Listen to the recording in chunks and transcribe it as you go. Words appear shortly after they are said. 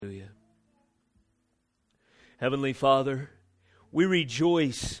Heavenly Father, we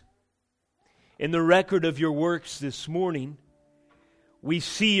rejoice in the record of your works this morning. We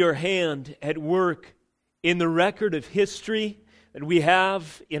see your hand at work in the record of history that we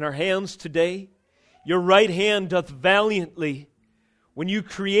have in our hands today. Your right hand doth valiantly when you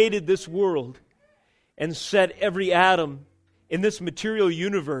created this world and set every atom in this material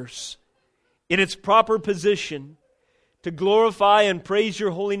universe in its proper position to glorify and praise your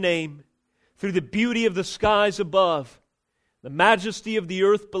holy name through the beauty of the skies above, the majesty of the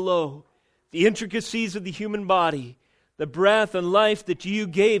earth below, the intricacies of the human body, the breath and life that you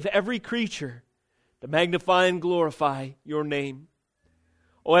gave every creature to magnify and glorify your name.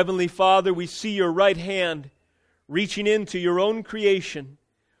 O Heavenly Father, we see your right hand reaching into your own creation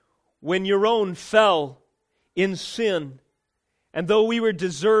when your own fell in sin. And though we were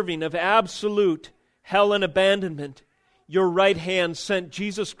deserving of absolute hell and abandonment, your right hand sent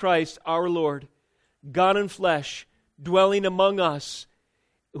Jesus Christ, our Lord, God in flesh, dwelling among us,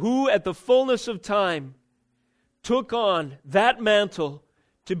 who at the fullness of time took on that mantle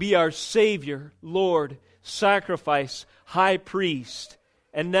to be our Savior, Lord, sacrifice, high priest.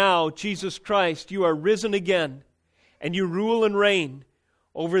 And now, Jesus Christ, you are risen again, and you rule and reign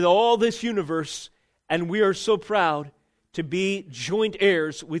over all this universe, and we are so proud to be joint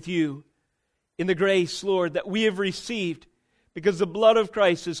heirs with you in the grace, Lord, that we have received because the blood of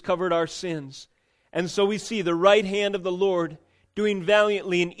Christ has covered our sins. And so we see the right hand of the Lord doing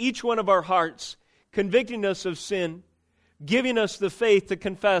valiantly in each one of our hearts, convicting us of sin, giving us the faith to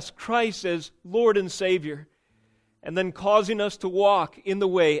confess Christ as Lord and Savior, and then causing us to walk in the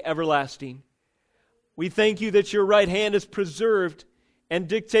way everlasting. We thank you that your right hand is preserved and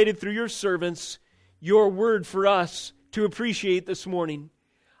dictated through your servants, your word for us to appreciate this morning.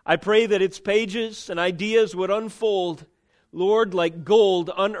 I pray that its pages and ideas would unfold, Lord, like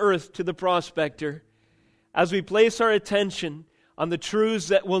gold unearthed to the prospector, as we place our attention on the truths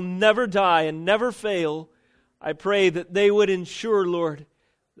that will never die and never fail. I pray that they would ensure, Lord,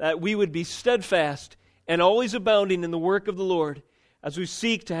 that we would be steadfast and always abounding in the work of the Lord as we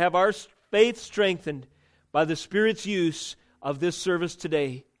seek to have our faith strengthened by the Spirit's use of this service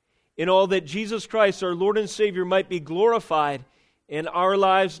today, in all that Jesus Christ, our Lord and Savior, might be glorified and our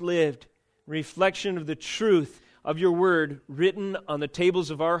lives lived, reflection of the truth of your word written on the tables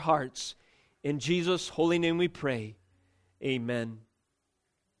of our hearts. In Jesus' holy name we pray. Amen.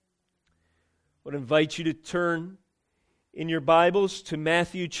 I would invite you to turn in your Bibles to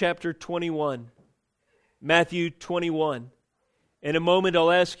Matthew chapter 21. Matthew 21. In a moment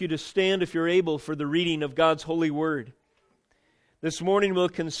I'll ask you to stand if you're able for the reading of God's holy word. This morning we'll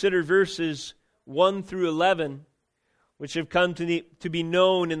consider verses 1 through 11, which have come to be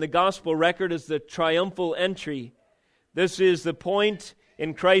known in the gospel record as the triumphal entry. This is the point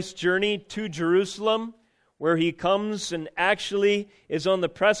in Christ's journey to Jerusalem where he comes and actually is on the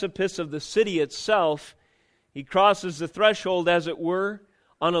precipice of the city itself. He crosses the threshold, as it were,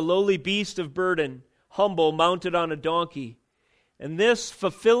 on a lowly beast of burden, humble, mounted on a donkey. And this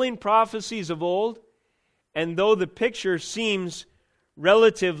fulfilling prophecies of old, and though the picture seems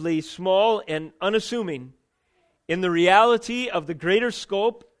relatively small and unassuming, in the reality of the greater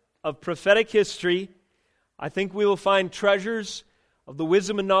scope of prophetic history, I think we will find treasures of the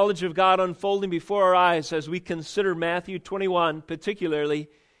wisdom and knowledge of God unfolding before our eyes as we consider Matthew 21, particularly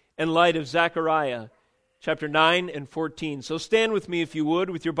in light of Zechariah chapter 9 and 14. So stand with me, if you would,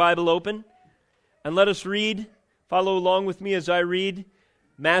 with your Bible open, and let us read. Follow along with me as I read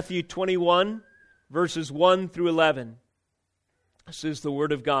Matthew 21, verses 1 through 11. This is the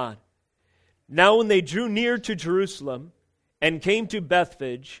word of God. Now when they drew near to Jerusalem and came to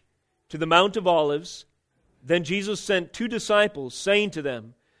Bethphage, to the Mount of Olives, then Jesus sent 2 disciples, saying to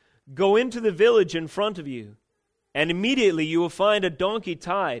them, Go into the village in front of you, and immediately you will find a donkey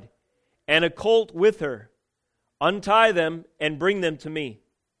tied, and a colt with her. Untie them and bring them to me.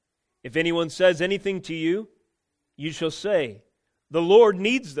 If anyone says anything to you, you shall say, The Lord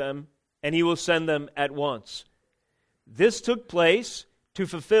needs them, and he will send them at once. This took place to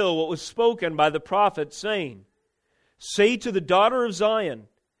fulfill what was spoken by the prophet, saying, Say to the daughter of Zion,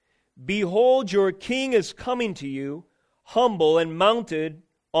 Behold, your king is coming to you, humble and mounted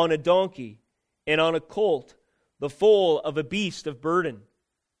on a donkey, and on a colt, the foal of a beast of burden.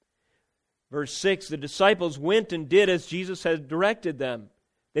 Verse 6, the disciples went and did as Jesus had directed them.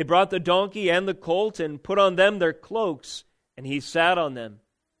 They brought the donkey and the colt and put on them their cloaks, and he sat on them.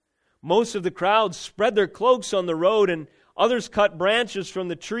 Most of the crowd spread their cloaks on the road, and others cut branches from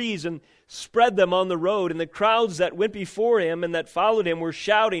the trees and spread them on the road. And the crowds that went before him and that followed him were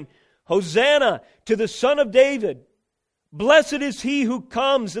shouting, Hosanna to the Son of David! Blessed is he who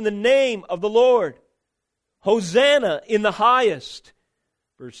comes in the name of the Lord! Hosanna in the highest.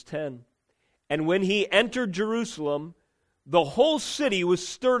 Verse 10. And when he entered Jerusalem, the whole city was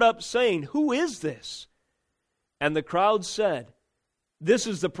stirred up, saying, Who is this? And the crowd said, This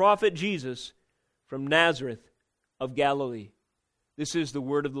is the prophet Jesus from Nazareth of Galilee. This is the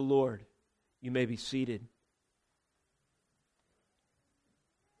word of the Lord. You may be seated.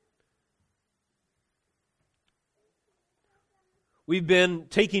 We've been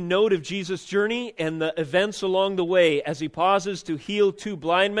taking note of Jesus' journey and the events along the way as he pauses to heal 2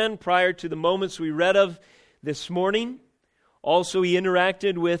 blind men prior to the moments we read of this morning. Also, he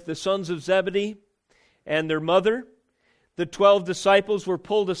interacted with the sons of Zebedee and their mother. The 12 disciples were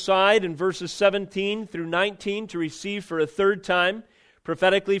pulled aside in verses 17 through 19 to receive for a third time,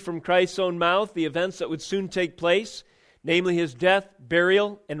 prophetically from Christ's own mouth, the events that would soon take place, namely his death,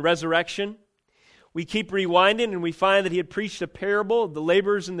 burial, and resurrection. We keep rewinding and we find that he had preached a parable of the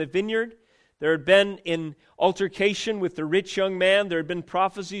laborers in the vineyard. There had been an altercation with the rich young man. There had been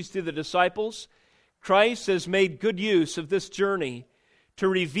prophecies to the disciples. Christ has made good use of this journey to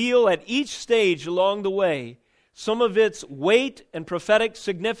reveal at each stage along the way some of its weight and prophetic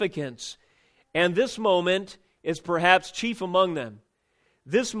significance. And this moment is perhaps chief among them.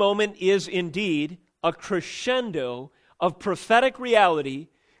 This moment is indeed a crescendo of prophetic reality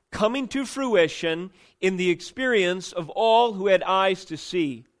coming to fruition in the experience of all who had eyes to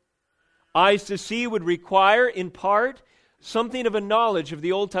see. Eyes to see would require, in part, something of a knowledge of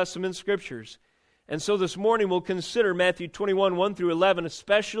the Old Testament Scriptures. And so this morning we'll consider Matthew 21, 1 through 11,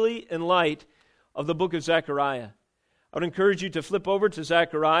 especially in light of the book of Zechariah. I would encourage you to flip over to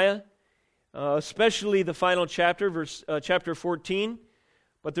Zechariah, especially the final chapter, chapter 14.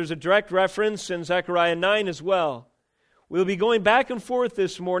 But there's a direct reference in Zechariah 9 as well. We'll be going back and forth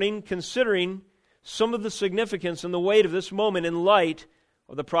this morning considering some of the significance and the weight of this moment in light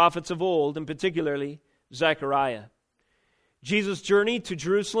of the prophets of old, and particularly Zechariah. Jesus' journey to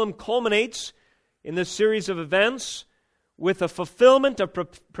Jerusalem culminates in this series of events with a fulfillment of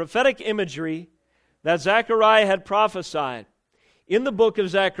prophetic imagery that Zechariah had prophesied. In the book of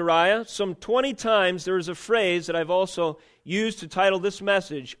Zechariah, some 20 times there is a phrase that I've also used to title this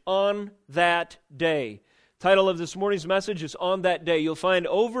message, On That Day. Title of this morning's message is On That Day. You'll find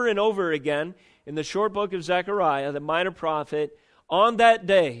over and over again in the short book of Zechariah, the minor prophet, on that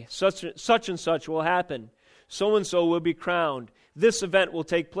day, such and such will happen. So-and-so will be crowned. This event will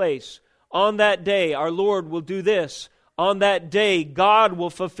take place. On that day, our Lord will do this. On that day, God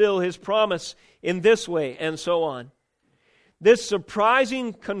will fulfill His promise in this way, and so on. This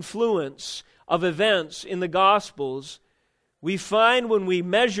surprising confluence of events in the Gospels we find when we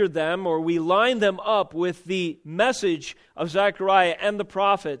measure them or we line them up with the message of Zechariah and the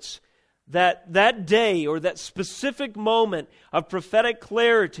prophets, that day or that specific moment of prophetic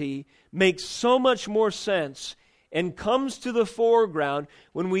clarity makes so much more sense and comes to the foreground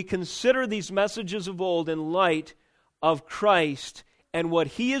when we consider these messages of old in light of Christ and what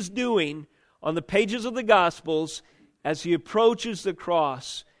He is doing on the pages of the Gospels as He approaches the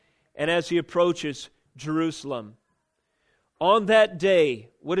cross and as He approaches Jerusalem. On that day,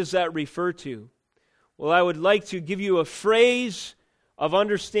 what does that refer to? Well, I would like to give you a phrase of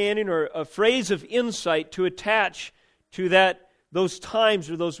understanding or a phrase of insight to attach to those times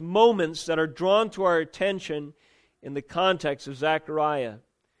or those moments that are drawn to our attention in the context of Zechariah.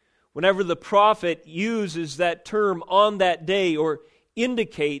 Whenever the prophet uses that term on that day or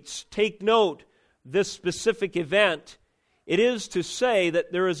indicates, take note, this specific event, it is to say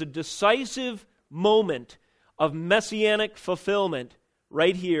that there is a decisive moment of messianic fulfillment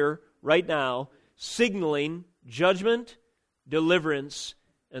right here, right now, signaling judgment, deliverance,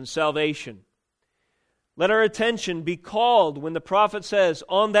 and salvation. Let our attention be called when the prophet says,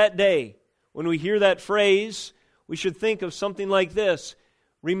 on that day. When we hear that phrase, we should think of something like this.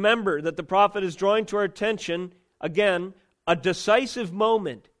 Remember that the prophet is drawing to our attention, again, a decisive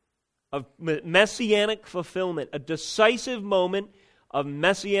moment of messianic fulfillment. A decisive moment of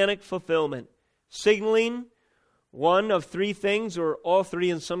messianic fulfillment. Signaling one of three things, or all three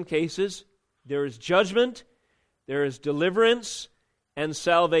in some cases. There is judgment, there is deliverance, and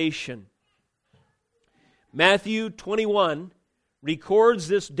salvation. Matthew 21 records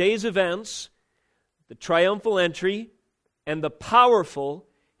this day's events, the triumphal entry, and the powerful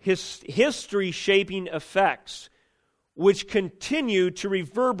history-shaping effects which continue to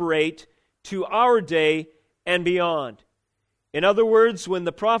reverberate to our day and beyond. In other words, when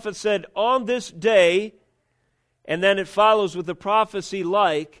the prophet said, on this day, and then it follows with a prophecy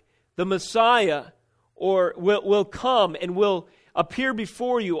like, the Messiah will come and will appear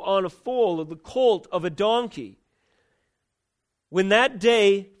before you on a foal of the colt of a donkey. When that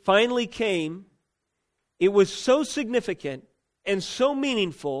day finally came, it was so significant and so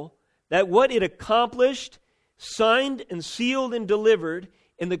meaningful that what it accomplished, signed and sealed and delivered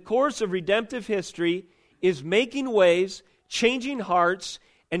in the course of redemptive history is making waves, changing hearts,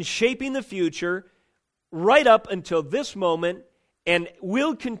 and shaping the future right up until this moment, and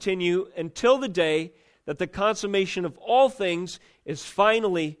will continue until the day that the consummation of all things is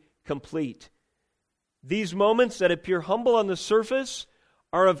finally complete. These moments that appear humble on the surface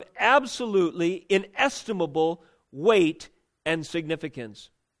are of absolutely inestimable weight and significance.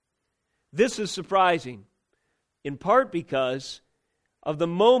 This is surprising, in part because of the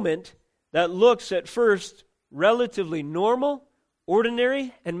moment that looks at first relatively normal,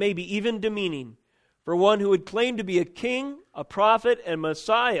 ordinary, and maybe even demeaning. For one who would claim to be a king, a prophet, and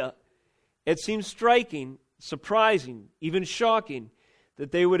Messiah, it seems striking, surprising, even shocking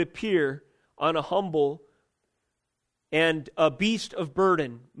that they would appear on a humble and a beast of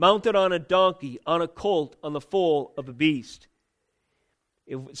burden, mounted on a donkey, on a colt, on the foal of a beast.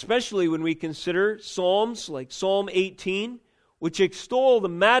 Especially when we consider Psalms like Psalm 18, which extol the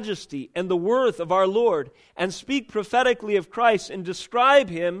majesty and the worth of our Lord and speak prophetically of Christ and describe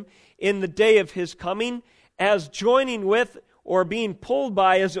Him in the day of His coming as joining with or being pulled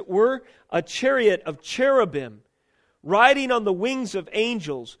by, as it were, a chariot of cherubim, riding on the wings of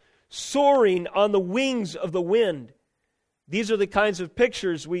angels, soaring on the wings of the wind. These are the kinds of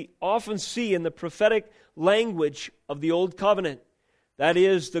pictures we often see in the prophetic language of the Old Covenant. That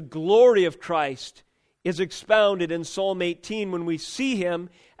is, the glory of Christ is expounded in Psalm 18 when we see Him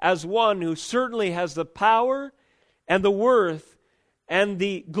as one who certainly has the power and the worth and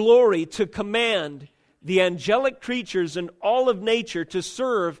the glory to command the angelic creatures and all of nature to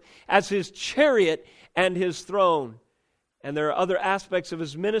serve as His chariot and His throne. And there are other aspects of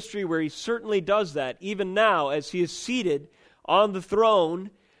His ministry where He certainly does that, even now as He is seated on the throne,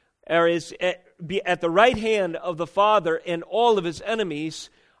 or is at the right hand of the Father, and all of His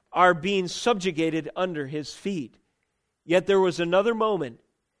enemies are being subjugated under His feet. Yet there was another moment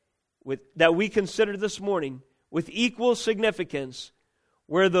that we considered this morning with equal significance,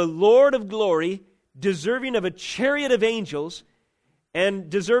 where the Lord of glory, deserving of a chariot of angels and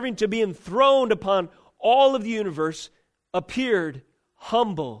deserving to be enthroned upon all of the universe, appeared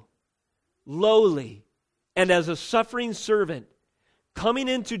humble, lowly, and as a suffering servant, coming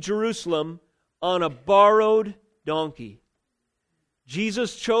into Jerusalem on a borrowed donkey.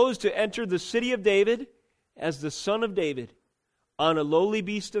 Jesus chose to enter the city of David as the Son of David on a lowly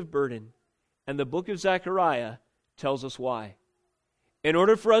beast of burden, and the book of Zechariah tells us why. In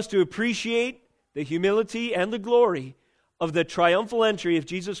order for us to appreciate the humility and the glory of the triumphal entry of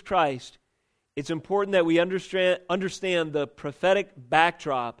Jesus Christ, it's important that we understand the prophetic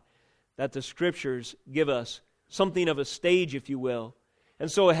backdrop that the Scriptures give us, something of a stage, if you will. And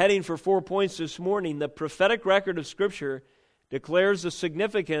so a heading for 4 points this morning, the prophetic record of Scripture declares the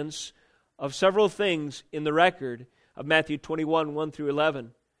significance of several things in the record of Matthew 21, 1 through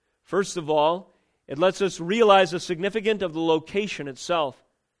 11. First of all, it lets us realize the significance of the location itself.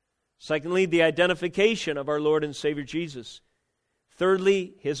 Secondly, the identification of our Lord and Savior Jesus.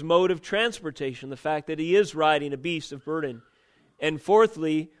 Thirdly, His mode of transportation, the fact that He is riding a beast of burden. And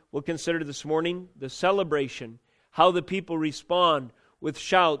fourthly, we'll consider this morning the celebration, how the people respond with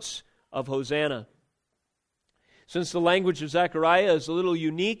shouts of Hosanna. Since the language of Zechariah is a little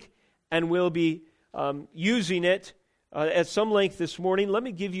unique, and we'll be using it at some length this morning, let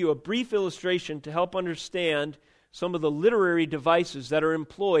me give you a brief illustration to help understand some of the literary devices that are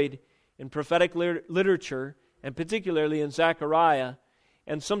employed in prophetic literature, and particularly in Zechariah.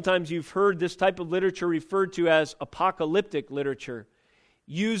 And sometimes you've heard this type of literature referred to as apocalyptic literature,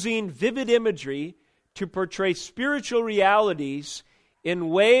 using vivid imagery to portray spiritual realities in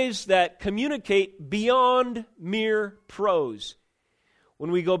ways that communicate beyond mere prose.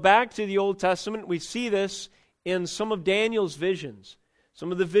 When we go back to the Old Testament, we see this in some of Daniel's visions,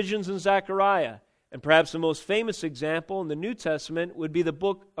 some of the visions in Zechariah, and perhaps the most famous example in the New Testament would be the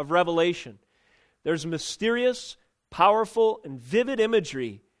book of Revelation. There's mysterious, powerful, and vivid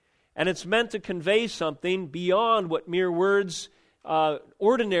imagery, and it's meant to convey something beyond what mere words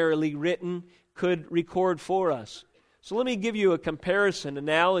ordinarily written could record for us. So let me give you a comparison,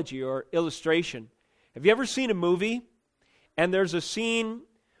 analogy, or illustration. Have you ever seen a movie and there's a scene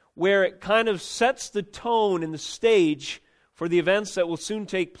where it kind of sets the tone and the stage for the events that will soon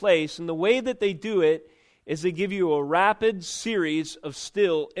take place, and the way that they do it is they give you a rapid series of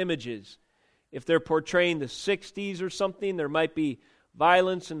still images. If they're portraying the 60s or something, there might be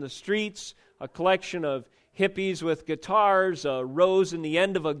violence in the streets, a collection of hippies with guitars, a rose in the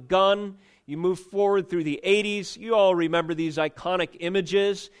end of a gun, You move forward through the 80s. You all remember these iconic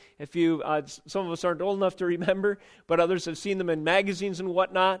images. If you, some of us aren't old enough to remember, but others have seen them in magazines and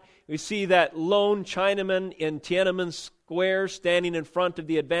whatnot. We see that lone Chinaman in Tiananmen Square standing in front of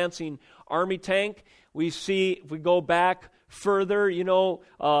the advancing army tank. We see, if we go back further,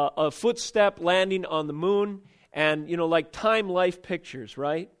 a footstep landing on the moon, and, like time-life pictures,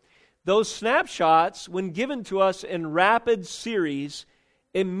 right? Those snapshots, when given to us in rapid series,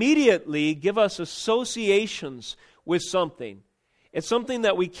 immediately give us associations with something. It's something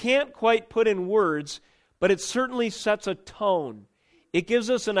that we can't quite put in words, but it certainly sets a tone. It gives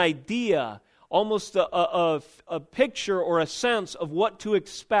us an idea, almost a picture or a sense of what to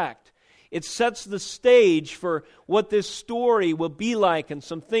expect. It sets the stage for what this story will be like and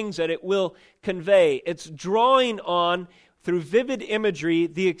some things that it will convey. It's drawing on, through vivid imagery,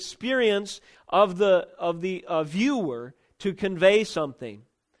 the experience of the viewer to convey something.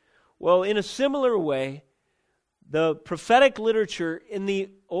 Well, in a similar way, the prophetic literature in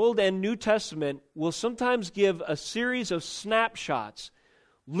the Old and New Testament will sometimes give a series of snapshots,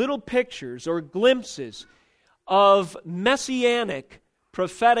 little pictures or glimpses of messianic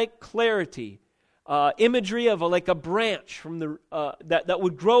prophetic clarity, imagery of like a branch from that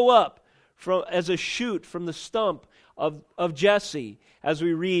would grow up as a shoot from the stump of Jesse, as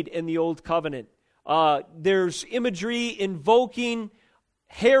we read in the Old Covenant. There's imagery invoking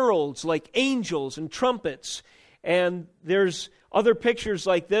heralds like angels and trumpets, and there's other pictures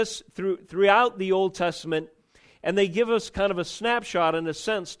like this throughout the Old Testament, and they give us kind of a snapshot in a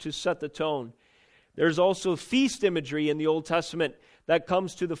sense to set the tone. There's also feast imagery in the Old Testament that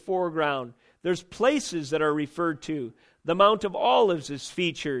comes to the foreground. There's places that are referred to. The Mount of Olives is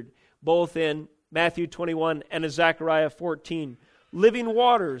featured both in Matthew 21 and in Zechariah 14. Living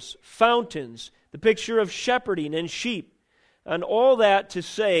waters, fountains, the picture of shepherding and sheep, and all that to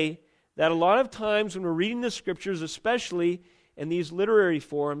say that a lot of times when we're reading the Scriptures, especially in these literary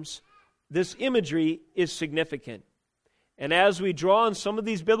forms, this imagery is significant. And as we draw on some of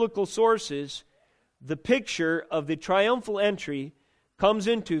these biblical sources, the picture of the triumphal entry comes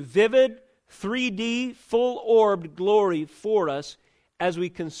into vivid, 3D, full-orbed glory for us as we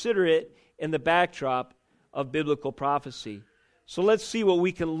consider it in the backdrop of biblical prophecy. So let's see what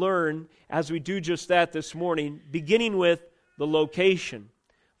we can learn as we do just that this morning, beginning with the location,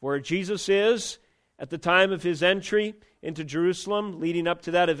 where Jesus is at the time of his entry into Jerusalem, leading up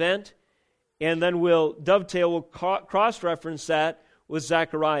to that event, and then we'll cross-reference that with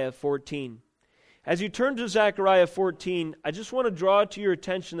Zechariah 14. As you turn to Zechariah 14, I just want to draw to your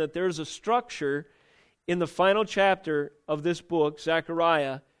attention that there is a structure in the final chapter of this book,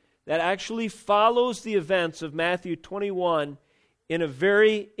 Zechariah, that actually follows the events of Matthew 21 in a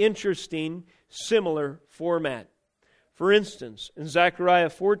very interesting, similar format. For instance, in Zechariah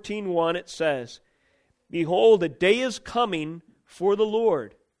 14:1 it says, "Behold, a day is coming for the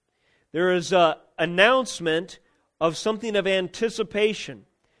Lord." There is an announcement of something of anticipation.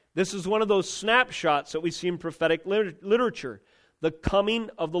 This is one of those snapshots that we see in prophetic literature. The coming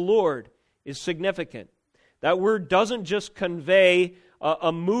of the Lord is significant. That word doesn't just convey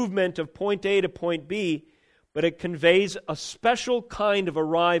a movement of point A to point B, but it conveys a special kind of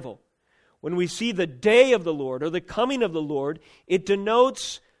arrival. When we see the day of the Lord or the coming of the Lord, it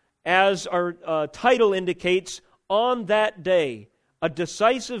denotes, as our title indicates, on that day, a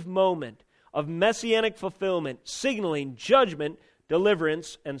decisive moment of messianic fulfillment, signaling judgment,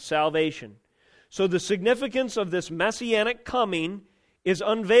 deliverance, and salvation. So the significance of this messianic coming is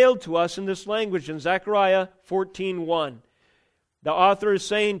unveiled to us in this language in Zechariah 14:1. The author is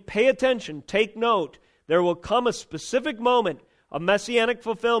saying, pay attention, take note. There will come a specific moment of messianic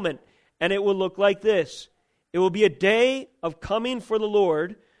fulfillment, and it will look like this. It will be a day of coming for the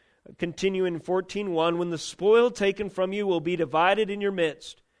Lord, continuing in 14:1, when the spoil taken from you will be divided in your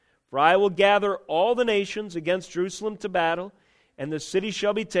midst. For I will gather all the nations against Jerusalem to battle, and the city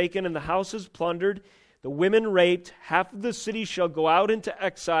shall be taken, and the houses plundered, the women raped. Half of the city shall go out into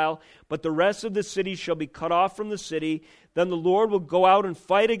exile, but the rest of the city shall be cut off from the city. Then the Lord will go out and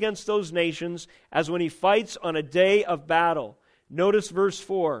fight against those nations, as when he fights on a day of battle. Notice verse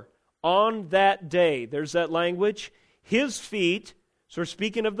 4. On that day, there's that language, his feet, so we're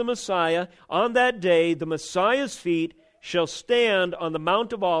speaking of the Messiah, on that day the Messiah's feet shall stand on the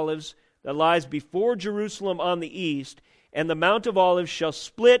Mount of Olives that lies before Jerusalem on the east, and the Mount of Olives shall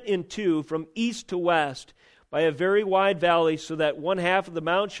split in two from east to west by a very wide valley, so that one half of the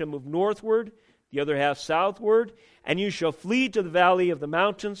mount shall move northward, the other half southward, and you shall flee to the valley of the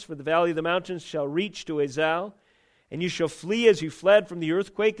mountains, for the valley of the mountains shall reach to Azal, and you shall flee as you fled from the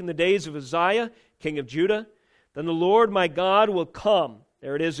earthquake in the days of Uzziah, king of Judah. Then the Lord my God will come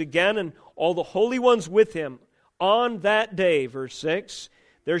There it is again, and all the holy ones with him. On that day, verse 6,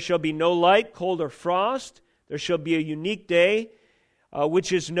 there shall be no light, cold, or frost. There shall be a unique day,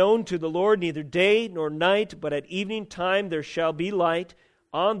 which is known to the Lord, neither day nor night, but at evening time there shall be light.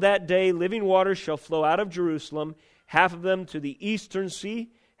 On that day living waters shall flow out of Jerusalem, half of them to the eastern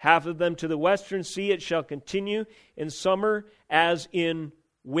sea, half of them to the western sea. It shall continue in summer as in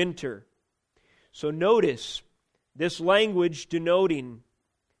winter. So notice this language denoting,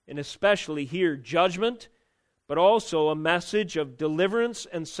 and especially here, judgment, but also a message of deliverance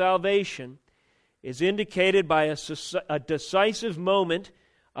and salvation, is indicated by a decisive moment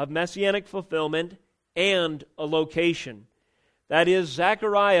of messianic fulfillment and a location. That is,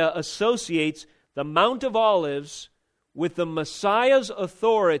 Zechariah associates the Mount of Olives with the Messiah's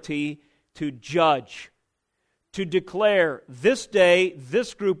authority to judge, to declare, this day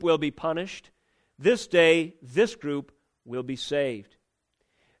this group will be punished, this day this group will be saved.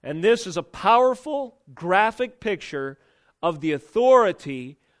 And this is a powerful, graphic picture of the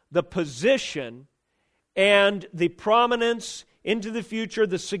authority, the position, and the prominence into the future,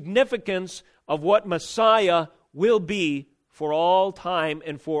 the significance of what Messiah will be for all time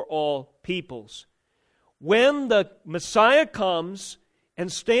and for all peoples. When the Messiah comes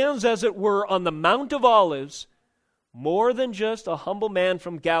and stands, as it were, on the Mount of Olives, more than just a humble man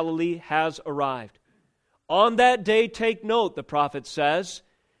from Galilee has arrived. On that day, take note, the prophet says,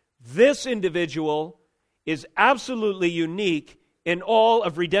 this individual is absolutely unique in all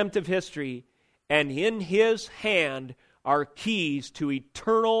of redemptive history, and in his hand are keys to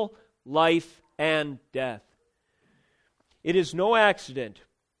eternal life and death. It is no accident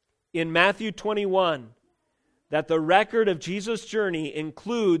in Matthew 21 that the record of Jesus' journey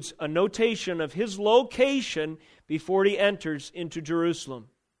includes a notation of his location before he enters into Jerusalem.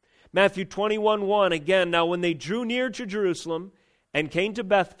 Matthew 21:1, again, now when they drew near to Jerusalem and came to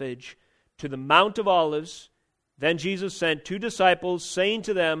Bethphage, to the Mount of Olives, then Jesus sent 2 disciples, saying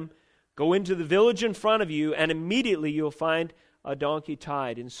to them, go into the village in front of you, and immediately you'll find a donkey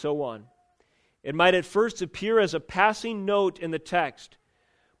tied, and so on. It might at first appear as a passing note in the text,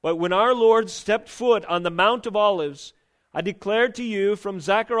 but when our Lord stepped foot on the Mount of Olives, I declare to you from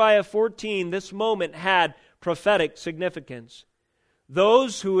Zechariah 14, this moment had prophetic significance.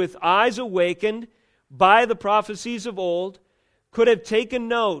 Those who with eyes awakened by the prophecies of old could have taken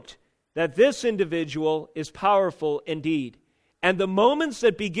note that this individual is powerful indeed. And the moments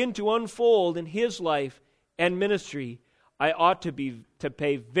that begin to unfold in his life and ministry, I ought to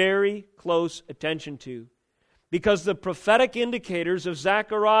pay very close attention to. Because the prophetic indicators of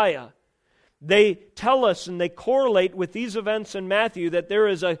Zechariah, they tell us and they correlate with these events in Matthew that there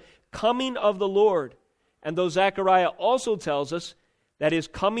is a coming of the Lord. And though Zechariah also tells us that his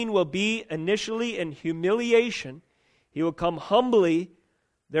coming will be initially in humiliation, he will come humbly,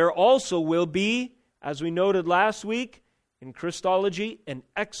 there also will be, as we noted last week in Christology, an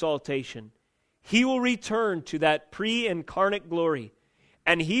exaltation. He will return to that pre-incarnate glory,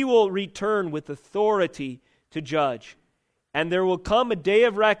 and he will return with authority to judge. And there will come a day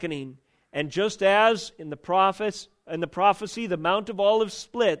of reckoning, and just as in the prophecy, the Mount of Olives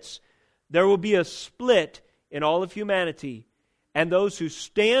splits, there will be a split in all of humanity. And those who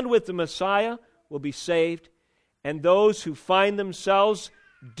stand with the Messiah will be saved, and those who find themselves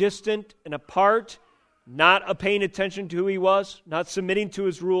distant and apart, not paying attention to who he was, not submitting to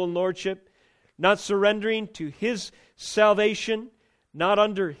his rule and lordship, not surrendering to his salvation, not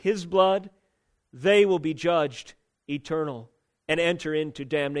under his blood, they will be judged eternal and enter into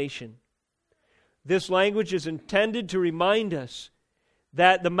damnation. This language is intended to remind us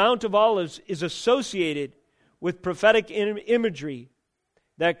that the Mount of Olives is associated with prophetic imagery,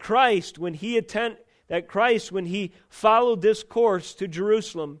 that Christ, when he followed this course to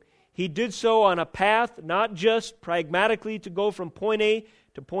Jerusalem, he did so on a path not just pragmatically to go from point A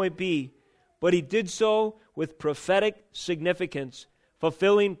to point B, but he did so with prophetic significance,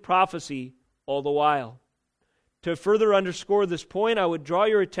 fulfilling prophecy all the while. To further underscore this point, I would draw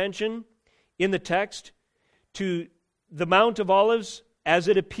your attention in the text to the Mount of Olives as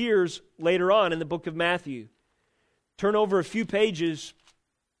it appears later on in the book of Matthew. Turn over a few pages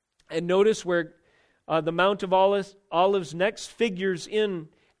and notice where the Mount of Olives next figures in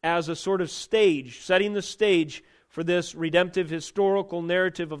as a sort of stage, setting the stage for this redemptive historical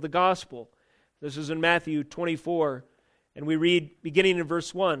narrative of the gospel. This is in Matthew 24, and we read beginning in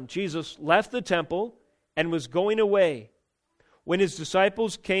verse 1, Jesus left the temple and was going away when his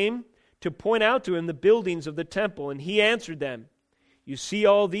disciples came to point out to him the buildings of the temple, and he answered them, you see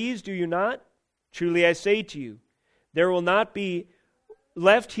all these, do you not? Truly I say to you, there will not be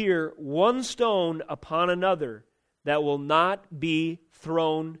left here one stone upon another that will not be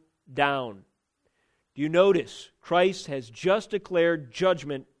thrown down. Do you notice? Christ has just declared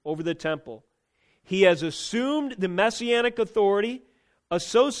judgment over the temple. He has assumed the messianic authority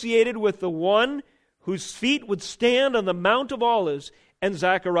associated with the one whose feet would stand on the Mount of Olives in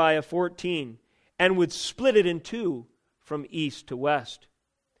Zechariah 14 and would split it in two from east to west.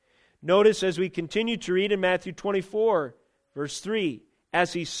 Notice as we continue to read in Matthew 24, verse 3,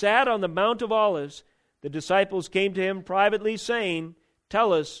 as he sat on the Mount of Olives, the disciples came to him privately, saying,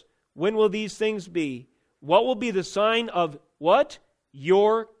 "Tell us, when will these things be? What will be the sign of" what?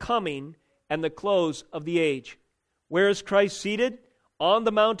 "Your coming and the close of the age." Where is Christ seated? On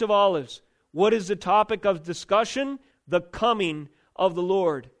the Mount of Olives. What is the topic of discussion? The coming of the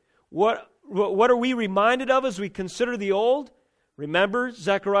Lord. What are we reminded of as we consider the old? Remember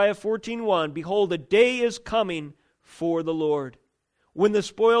Zechariah 14:1, "Behold, a day is coming for the Lord, when the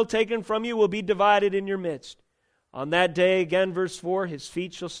spoil taken from you will be divided in your midst. On that day," again verse 4, "his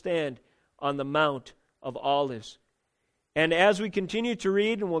feet shall stand on the Mount of Olives." And as we continue to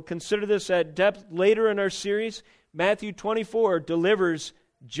read, and we'll consider this at depth later in our series, Matthew 24 delivers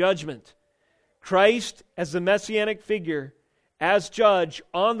judgment. Christ, as the messianic figure, as judge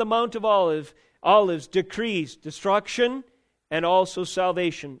on the Mount of Olives, decrees destruction and also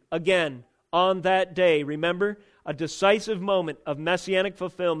salvation. Again, on that day, remember, a decisive moment of messianic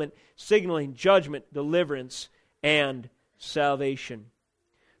fulfillment, signaling judgment, deliverance, and salvation.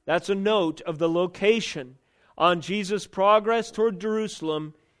 That's a note of the location on Jesus' progress toward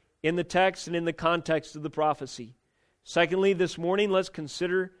Jerusalem in the text and in the context of the prophecy. Secondly, this morning, let's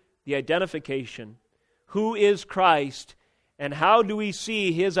consider the identification. Who is Christ, and how do we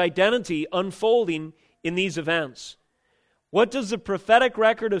see his identity unfolding in these events? What does the prophetic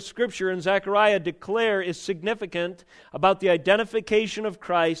record of Scripture in Zechariah declare is significant about the identification of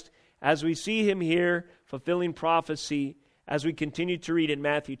Christ as we see him here fulfilling prophecy as we continue to read in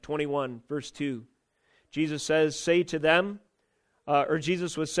Matthew 21, verse 2? Jesus says,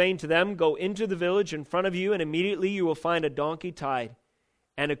 Jesus was saying to them, "Go into the village in front of you, and immediately you will find a donkey tied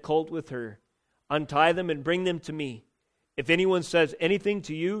and a colt with her. Untie them and bring them to me. If anyone says anything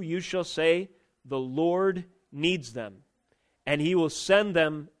to you, you shall say, 'The Lord needs them,' and he will send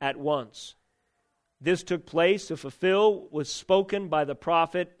them at once." This took place to fulfill what was spoken by the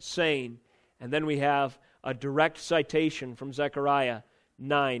prophet, saying, and then we have a direct citation from Zechariah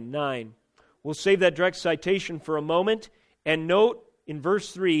 9:9. We'll save that direct citation for a moment and note in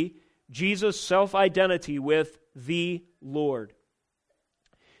verse 3, Jesus' self-identity with the Lord.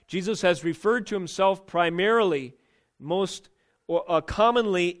 Jesus has referred to himself primarily, most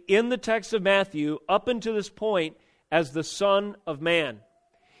commonly in the text of Matthew up until this point, as the Son of Man.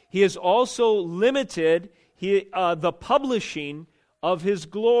 He has also limited the publishing of his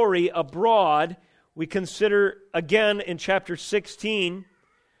glory abroad. We consider again in chapter 16,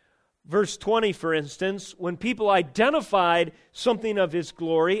 verse 20, for instance, when people identified something of his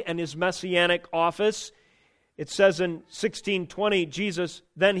glory and his messianic office. It says in 16:20,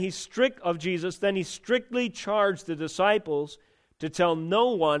 then he strictly charged the disciples to tell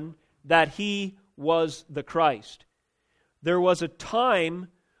no one that he was the Christ. There was a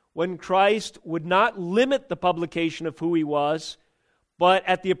time when Christ would not limit the publication of who he was, but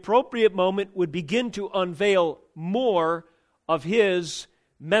at the appropriate moment would begin to unveil more of his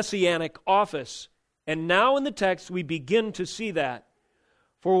messianic office. And now in the text we begin to see that.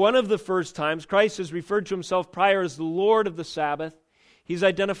 For one of the first times, Christ has referred to himself prior as the Lord of the Sabbath. He's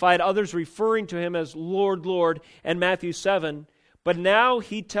identified others referring to him as Lord, Lord, in Matthew 7. But now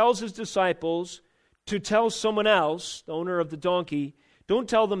he tells his disciples to tell someone else, the owner of the donkey, don't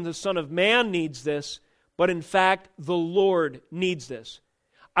tell them the Son of Man needs this, but in fact the Lord needs this.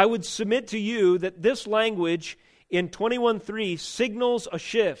 I would submit to you that this language in 21:3 signals a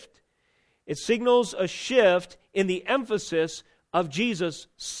shift. It signals a shift in the emphasis of Jesus'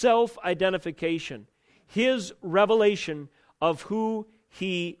 self-identification, his revelation of who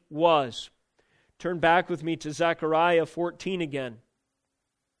he was. Turn back with me to Zechariah 14 again.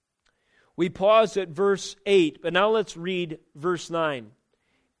 We paused at verse 8, but now let's read verse 9.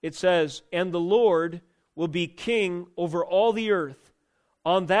 It says, "And the Lord will be king over all the earth.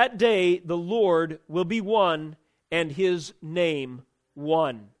 On that day the Lord will be one, and his name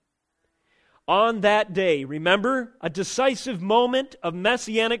one." On that day, remember, a decisive moment of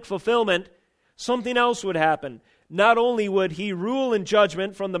messianic fulfillment, something else would happen. Not only would he rule in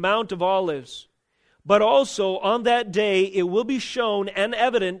judgment from the Mount of Olives, but also on that day it will be shown and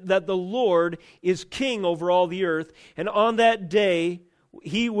evident that the Lord is king over all the earth. And on that day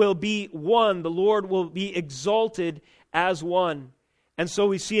he will be one. The Lord will be exalted as one. And so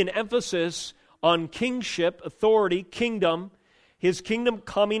we see an emphasis on kingship, authority, kingdom, His kingdom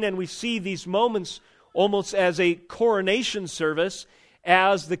coming, and we see these moments almost as a coronation service,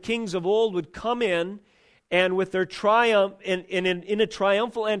 as the kings of old would come in and with their triumph, in a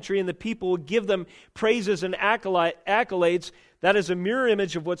triumphal entry, and the people would give them praises and accolades. That is a mirror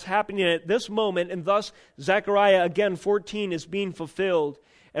image of what's happening at this moment, and thus Zechariah, again, 14 is being fulfilled.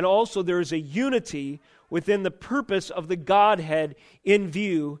 And also there is a unity within the purpose of the Godhead in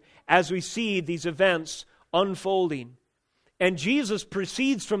view as we see these events unfolding. And Jesus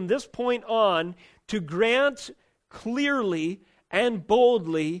proceeds from this point on to grant clearly and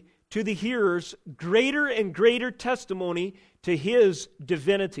boldly to the hearers greater and greater testimony to His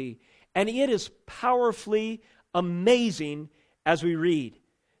divinity. And it is powerfully amazing as we read.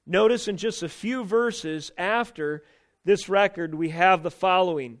 Notice in just a few verses after this record, we have the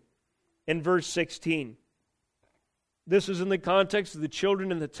following in verse 16. This is in the context of the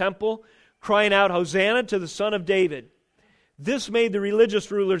children in the temple crying out, "Hosanna to the Son of David." This made the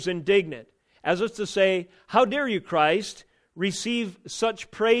religious rulers indignant, as if to say, "How dare you, Christ, receive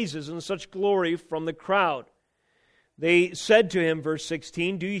such praises and such glory from the crowd?" They said to Him, verse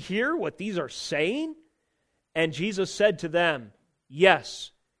 16, "Do you hear what these are saying?" And Jesus said to them,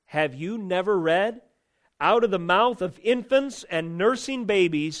 "Yes, have you never read? Out of the mouth of infants and nursing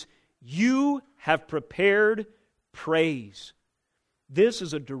babies, you have prepared praise." This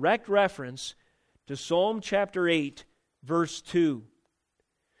is a direct reference to Psalm chapter 8, verse 2.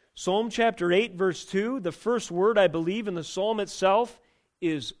 Psalm chapter 8, verse 2, the first word, I believe, in the psalm itself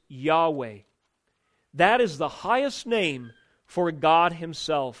is Yahweh. That is the highest name for God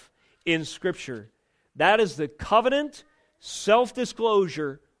Himself in Scripture. That is the covenant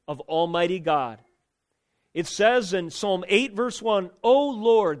self-disclosure of Almighty God. It says in Psalm 8, verse 1, "O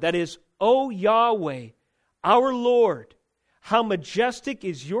Lord," that is, "O Yahweh, our Lord, how majestic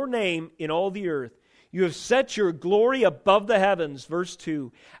is your name in all the earth. You have set your glory above the heavens." Verse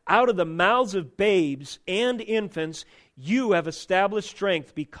 2, "Out of the mouths of babes and infants, you have established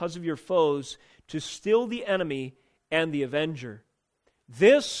strength because of your foes, to still the enemy and the avenger."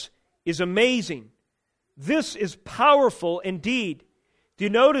 This is amazing. This is powerful indeed. Do you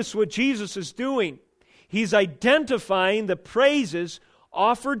notice what Jesus is doing? He's identifying the praises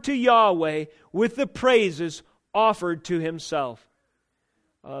offered to Yahweh with the praises offered to Himself.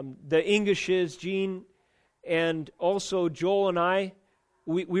 The Englishes, Jean, and also Joel and I,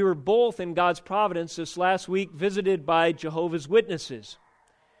 we were both in God's providence this last week visited by Jehovah's Witnesses.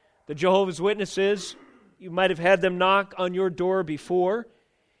 The Jehovah's Witnesses, you might have had them knock on your door before,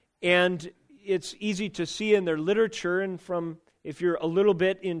 and it's easy to see in their literature, and from if you're a little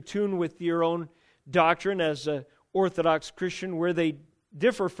bit in tune with your own doctrine as an Orthodox Christian, where they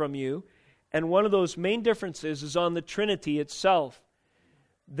differ from you. And one of those main differences is on the Trinity itself.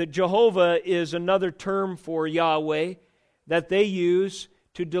 The Jehovah is another term for Yahweh that they use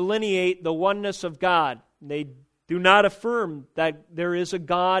to delineate the oneness of God. They do not affirm that there is a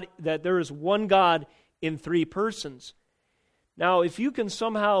God, that there is one God in three persons. Now, if you can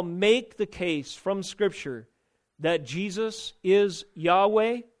somehow make the case from Scripture that Jesus is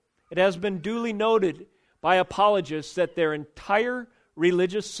Yahweh, it has been duly noted by apologists that their entire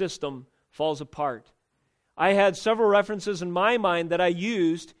religious system falls apart. I had several references in my mind that I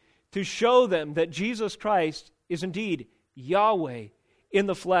used to show them that Jesus Christ is indeed Yahweh in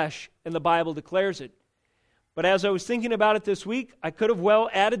the flesh, and the Bible declares it. But as I was thinking about it this week, I could have well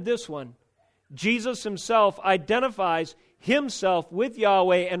added this one. Jesus Himself identifies Himself with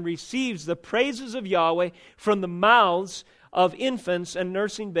Yahweh and receives the praises of Yahweh from the mouths of infants and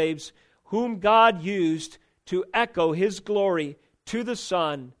nursing babes, whom God used to echo His glory to the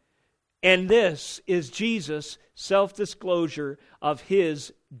Son. And this is Jesus' self-disclosure of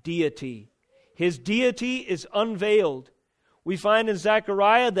His deity. His deity is unveiled. We find in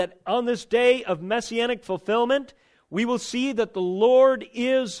Zechariah that on this day of messianic fulfillment, we will see that the Lord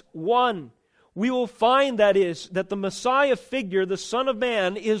is one. We will find, that is, that the Messiah figure, the Son of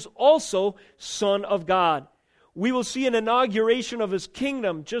Man, is also Son of God. We will see an inauguration of His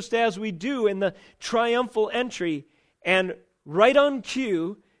kingdom, just as we do in the triumphal entry. And right on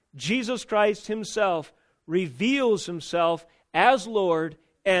cue, Jesus Christ Himself reveals Himself as Lord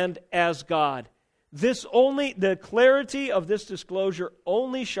and as God. The clarity of this disclosure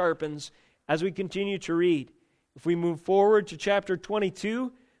only sharpens as we continue to read. If we move forward to chapter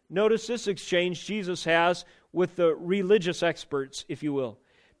 22, notice this exchange Jesus has with the religious experts, if you will.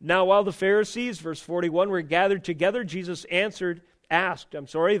 Now, while the Pharisees, verse 41, were gathered together, Jesus asked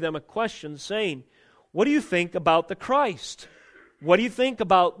them a question, saying, "What do you think about the Christ? What do you think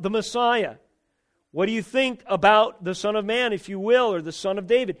about the Messiah? What do you think about the Son of Man, if you will, or the Son of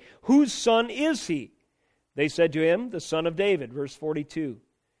David? Whose son is he? They said to him, the Son of David. Verse 42.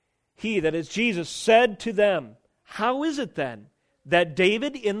 He, that is Jesus, said to them, how is it then that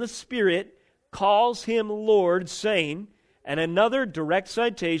David in the Spirit calls him Lord, saying, and another direct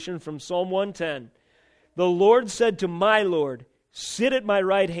citation from Psalm 110, the Lord said to my Lord, sit at my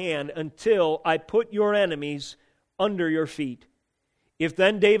right hand until I put your enemies under your feet. If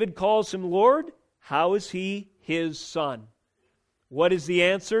then David calls him Lord, how is he his son? What is the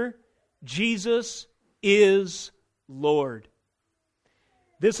answer? Jesus is Lord.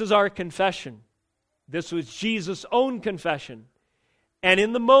 This is our confession. This was Jesus' own confession. And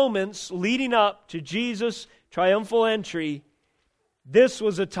in the moments leading up to Jesus' triumphal entry, this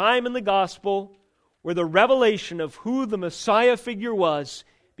was a time in the gospel where the revelation of who the Messiah figure was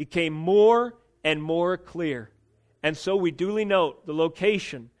became more and more clear. And so we duly note the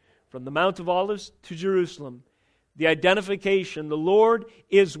location from the Mount of Olives to Jerusalem, the identification, the Lord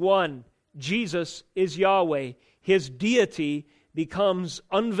is one, Jesus is Yahweh. His deity becomes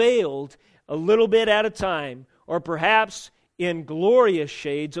unveiled a little bit at a time, or perhaps in glorious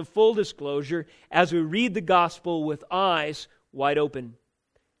shades of full disclosure as we read the gospel with eyes wide open.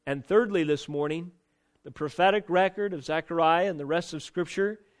 And thirdly this morning, the prophetic record of Zechariah and the rest of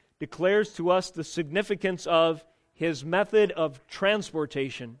Scripture declares to us the significance of his method of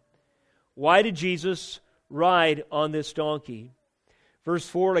transportation. Why did Jesus ride on this donkey? Verse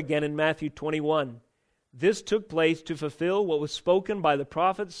 4 again in Matthew 21. This took place to fulfill what was spoken by the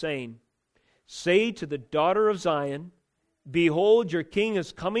prophet, saying, say to the daughter of Zion, behold, your king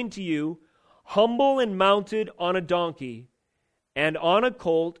is coming to you, humble and mounted on a donkey, and on a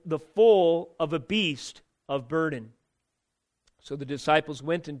colt, the foal of a beast of burden. So the disciples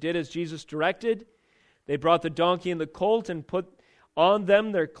went and did as Jesus directed. They brought the donkey and the colt and put on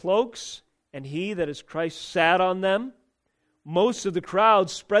them their cloaks, and he, that is Christ, sat on them. Most of the crowd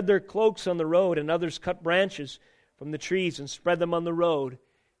spread their cloaks on the road, and others cut branches from the trees and spread them on the road.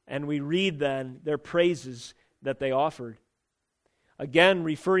 And we read then their praises that they offered. Again,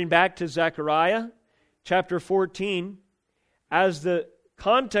 referring back to Zechariah, chapter 14, as the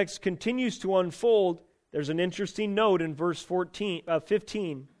context continues to unfold, there's an interesting note in verse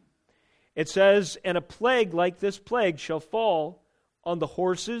 15. It says, and a plague like this plague shall fall on the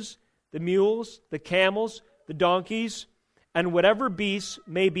horses, the mules, the camels, the donkeys, and whatever beasts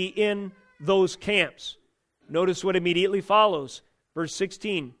may be in those camps. Notice what immediately follows. Verse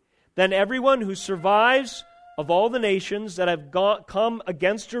 16. Then everyone who survives of all the nations that have come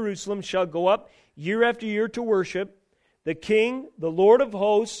against Jerusalem shall go up year after year to worship the King, the Lord of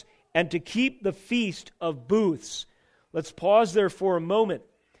hosts, and to keep the feast of booths. Let's pause there for a moment.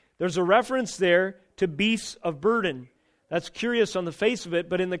 There's a reference there to beasts of burden. That's curious on the face of it,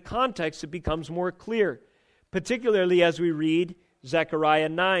 but in the context it becomes more clear, particularly as we read Zechariah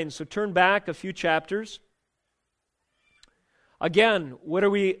 9. So turn back a few chapters. Again, what are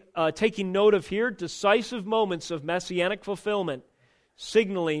we taking note of here? Decisive moments of messianic fulfillment,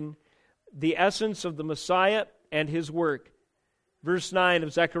 signaling the essence of the Messiah and his work. Verse 9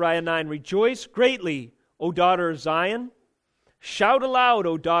 of Zechariah 9, rejoice greatly, O daughter of Zion. Shout aloud,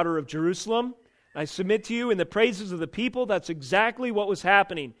 O daughter of Jerusalem. I submit to you in the praises of the people. That's exactly what was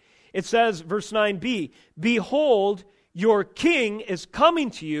happening. It says, verse 9b, behold, your king is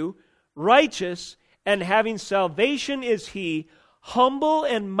coming to you, righteous and having salvation is he, humble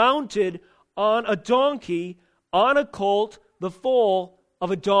and mounted on a donkey, on a colt, the foal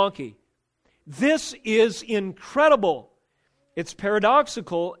of a donkey. This is incredible. It's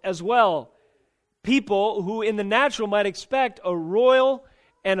paradoxical as well. People who in the natural might expect a royal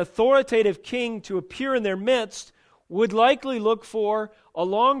and authoritative king to appear in their midst would likely look for a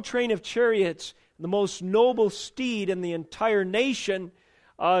long train of chariots, the most noble steed in the entire nation,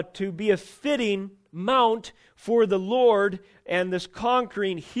 to be a fitting mount for the Lord and this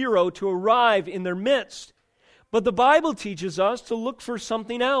conquering hero to arrive in their midst. But the Bible teaches us to look for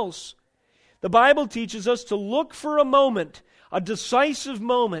something else. The Bible teaches us to look for a moment, a decisive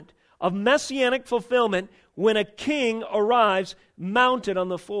moment of messianic fulfillment when a king arrives mounted on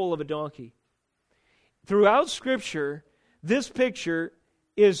the foal of a donkey. Throughout Scripture, this picture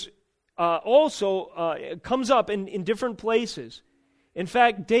is also comes up in different places. In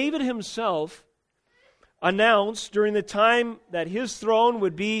fact, David himself announced during the time that his throne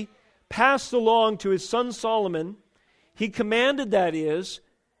would be passed along to his son Solomon, he commanded, that is,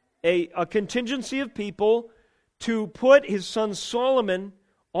 a contingency of people to put his son Solomon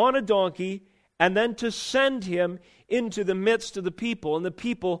on a donkey and then to send him into the midst of the people. And the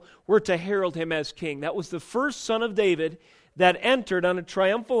people were to herald him as king. That was the first son of David that entered on a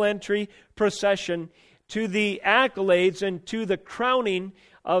triumphal entry procession to the accolades and to the crowning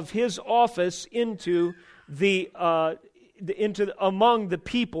of his office into among the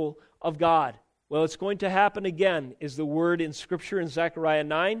people of God. Well, it's going to happen again, is the word in Scripture in Zechariah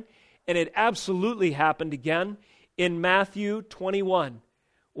 9, and it absolutely happened again in Matthew 21,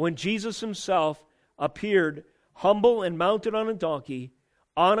 when Jesus himself appeared humble and mounted on a donkey,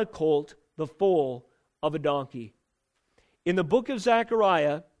 on a colt, the foal of a donkey. In the book of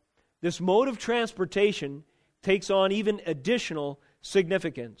Zechariah, this mode of transportation takes on even additional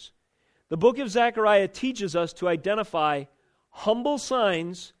significance. The book of Zechariah teaches us to identify humble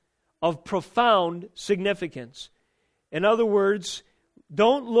signs of profound significance. In other words,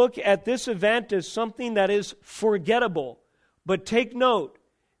 don't look at this event as something that is forgettable, but take note,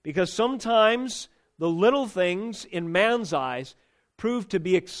 because sometimes the little things in man's eyes prove to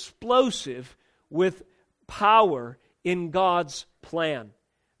be explosive with power in God's plan.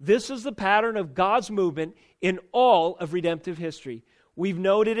 This is the pattern of God's movement in all of redemptive history. We've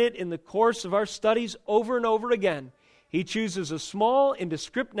noted it in the course of our studies over and over again. He chooses a small,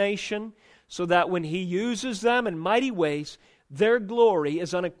 indescript nation so that when he uses them in mighty ways, their glory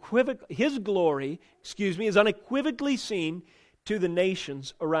is his glory is unequivocally seen to the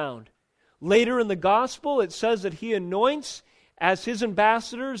nations around. Later in the gospel, it says that he anoints as his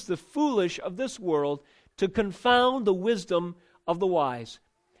ambassadors the foolish of this world to confound the wisdom of the wise.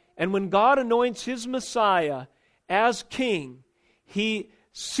 And when God anoints his Messiah as king, he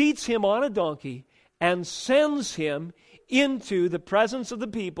seats him on a donkey and sends him into the presence of the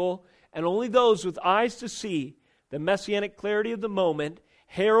people, and only those with eyes to see the messianic clarity of the moment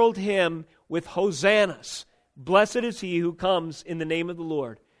herald him with hosannas. Blessed is he who comes in the name of the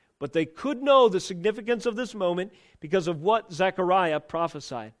Lord. But they could know the significance of this moment because of what Zechariah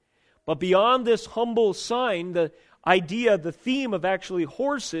prophesied. But beyond this humble sign, the idea, the theme of actually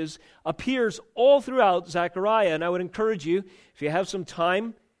horses appears all throughout Zechariah. And I would encourage you, if you have some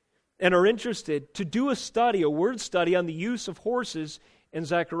time and are interested, to do a study, a word study on the use of horses in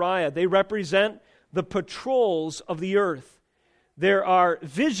Zechariah. They represent the patrols of the earth. There are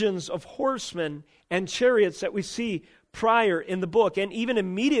visions of horsemen and chariots that we see prior in the book. And even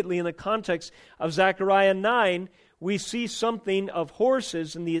immediately in the context of Zechariah 9, we see something of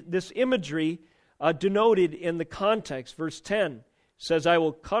horses and this imagery denoted in the context. Verse 10 says, I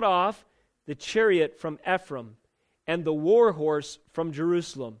will cut off the chariot from Ephraim and the war horse from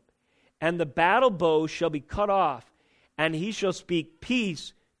Jerusalem. And the battle bow shall be cut off, and he shall speak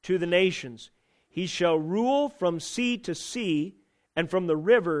peace to the nations. He shall rule from sea to sea, and from the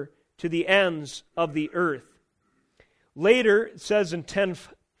river to the ends of the earth. Later, it says in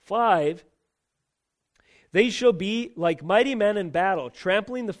 10:5, they shall be like mighty men in battle,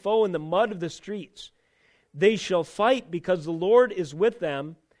 trampling the foe in the mud of the streets. They shall fight because the Lord is with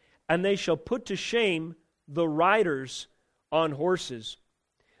them, and they shall put to shame the riders on horses.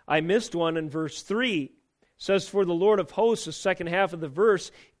 I missed one in verse 3. It says, for the Lord of hosts, the second half of the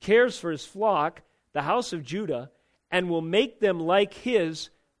verse, cares for his flock, the house of Judah, and will make them like his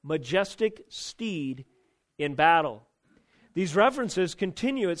majestic steed in battle. These references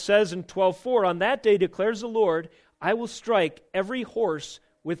continue. It says in 12:4, on that day declares the Lord, I will strike every horse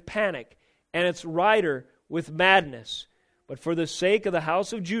with panic, and its rider with madness. But for the sake of the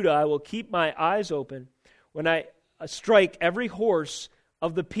house of Judah, I will keep my eyes open when I strike every horse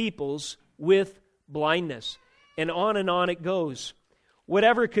of the peoples with blindness. And on it goes.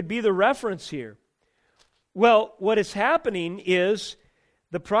 Whatever could be the reference here. Well, what is happening is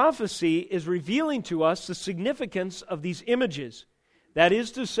the prophecy is revealing to us the significance of these images. That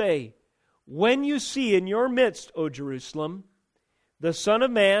is to say, when you see in your midst, O Jerusalem, the Son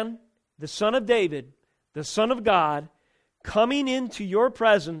of Man, the Son of David, the Son of God, coming into your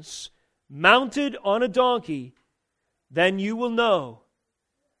presence, mounted on a donkey, then you will know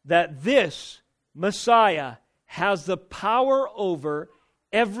that this Messiah has the power over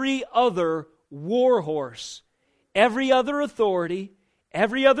every other war horse, every other authority,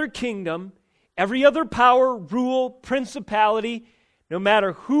 every other kingdom, every other power, rule, principality, no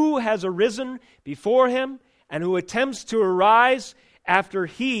matter who has arisen before him and who attempts to arise after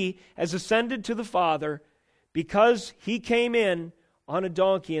he has ascended to the Father, because he came in on a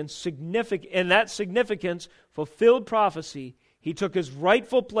donkey and that significance fulfilled prophecy. He took his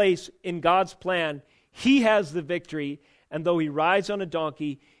rightful place in God's plan. He has the victory, and though he rides on a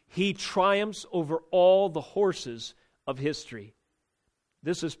donkey, he triumphs over all the horses of history.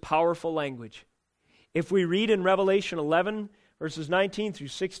 This is powerful language. If we read in Revelation 11, verses 19 through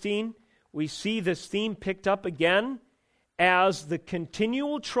 16, we see this theme picked up again as the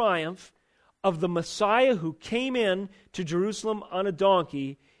continual triumph of the Messiah who came in to Jerusalem on a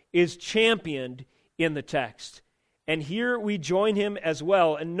donkey is championed in the text. And here we join him as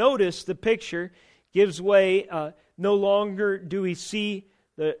well. And notice the picture gives way. No longer do we see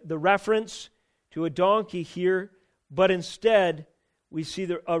the reference to a donkey here, but instead we see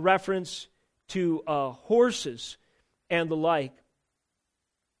a reference to horses and the like.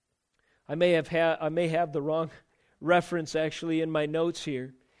 I may have the wrong reference actually in my notes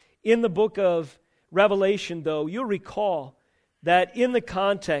here. In the book of Revelation, though, you'll recall that in the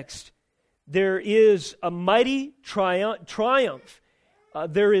context there is a mighty triumph.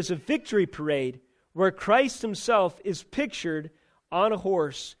 There is a victory parade where Christ himself is pictured on a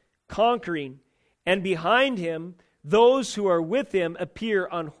horse, conquering, and behind him, those who are with him appear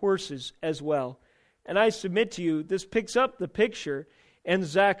on horses as well. And I submit to you, this picks up the picture in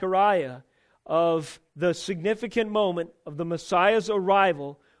Zechariah of the significant moment of the Messiah's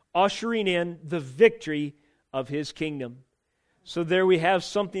arrival, ushering in the victory of his kingdom. So there we have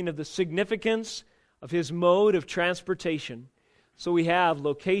something of the significance of his mode of transportation. So we have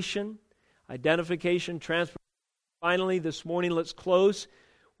location, identification, transportation. Finally, this morning, let's close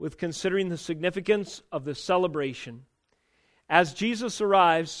with considering the significance of the celebration. As Jesus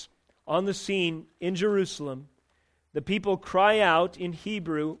arrives on the scene in Jerusalem, the people cry out in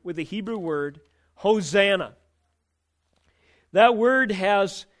Hebrew with the Hebrew word, Hosanna. That word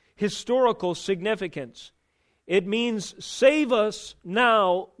has historical significance. It means, save us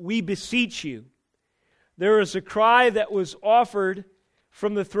now, we beseech you. There is a cry that was offered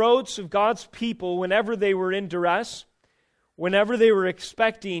from the throats of God's people whenever they were in duress, whenever they were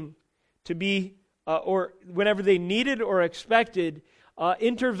expecting to be, or whenever they needed or expected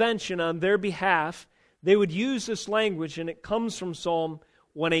intervention on their behalf, they would use this language, and it comes from Psalm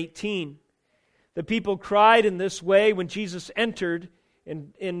 118. The people cried in this way when Jesus entered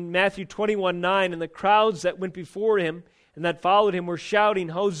in Matthew 21:9, and the crowds that went before him and that followed him were shouting,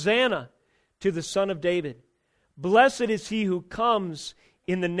 Hosanna to the Son of David. Blessed is he who comes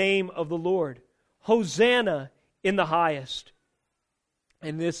in the name of the Lord. Hosanna in the highest.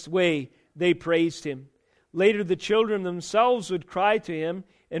 In this way they praised him. Later the children themselves would cry to him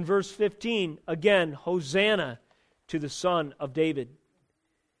in verse 15, again, Hosanna to the Son of David.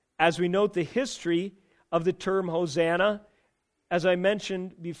 As we note the history of the term Hosanna, as I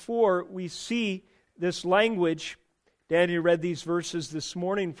mentioned before, we see this language. Danny read these verses this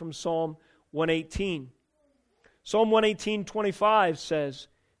morning from Psalm 118. Psalm 118:25 says,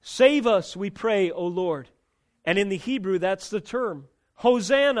 Save us, we pray, O Lord. And in the Hebrew, that's the term,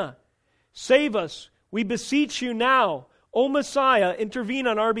 Hosanna. Save us, we beseech you now. O Messiah, intervene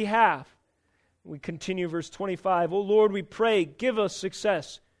on our behalf. We continue verse 25. O Lord, we pray, give us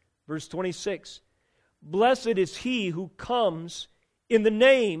success. Verse 26. Blessed is he who comes in the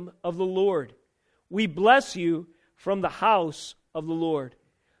name of the Lord. We bless you from the house of the Lord.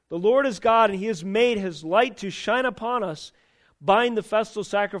 The Lord is God, and he has made his light to shine upon us. Bind the festal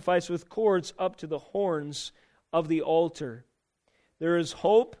sacrifice with cords up to the horns of the altar. There is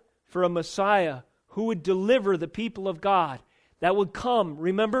hope for a Messiah who would deliver the people of God. That would come,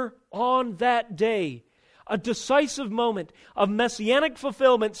 remember, on that day. A decisive moment of messianic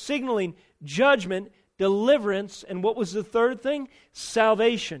fulfillment signaling judgment, deliverance, and what was the third thing?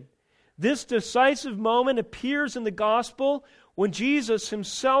 Salvation. This decisive moment appears in the gospel when Jesus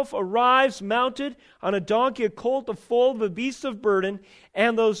himself arrives mounted on a donkey, a colt, a foal of a beast of burden,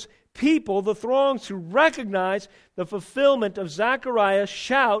 and those people, the throngs who recognize the fulfillment of Zechariah,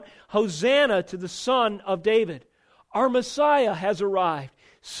 shout, Hosanna to the Son of David. Our Messiah has arrived.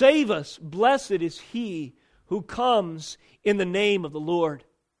 Save us. Blessed is he who comes in the name of the Lord.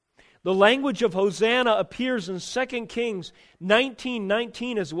 The language of Hosanna appears in 2 Kings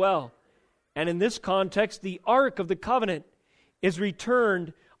 19:19 as well. And in this context, the Ark of the Covenant is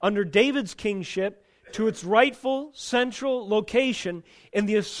returned under David's kingship to its rightful central location in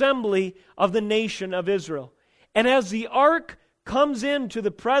the assembly of the nation of Israel. And as the ark comes into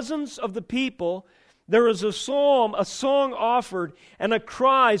the presence of the people, there is a psalm, a song offered, and a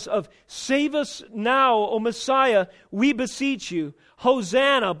cries of, Save us now, O Messiah, we beseech you.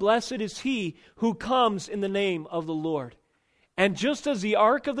 Hosanna, blessed is he who comes in the name of the Lord. And just as the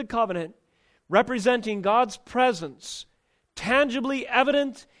Ark of the Covenant, representing God's presence, tangibly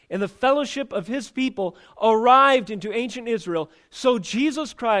evident in the fellowship of his people, arrived into ancient Israel, so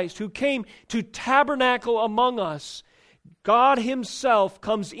Jesus Christ, who came to tabernacle among us, God himself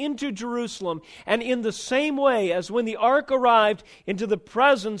comes into Jerusalem, and in the same way as when the ark arrived into the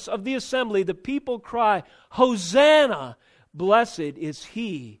presence of the assembly, the people cry, Hosanna! Blessed is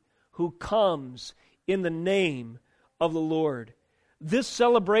he who comes in the name of the Lord. this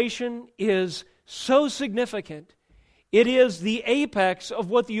celebration is so significant. It is the apex of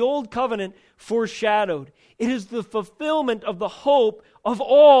what the Old Covenant foreshadowed. It is the fulfillment of the hope of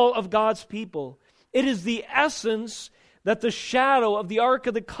all of God's people. It is the essence that the shadow of the Ark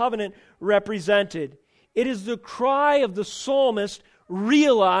of the Covenant represented. It is the cry of the psalmist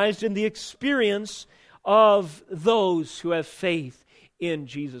realized in the experience of those who have faith in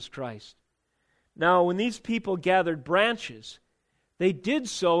Jesus Christ. Now, when these people gathered branches, they did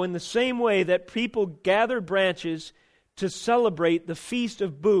so in the same way that people gathered branches to celebrate the Feast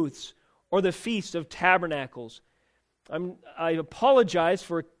of Booths or the Feast of Tabernacles. I apologize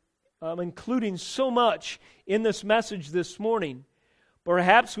for including so much in this message this morning.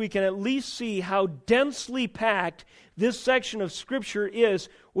 Perhaps we can at least see how densely packed this section of Scripture is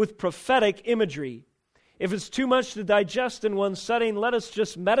with prophetic imagery. If it's too much to digest in one setting, let us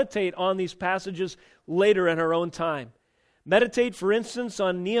just meditate on these passages later in our own time. Meditate, for instance,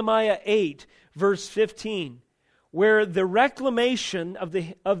 on Nehemiah 8, verse 15, where the reclamation of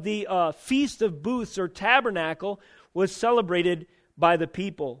the Feast of Booths or Tabernacle was celebrated by the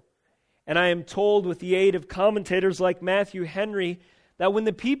people. And I am told, with the aid of commentators like Matthew Henry, that when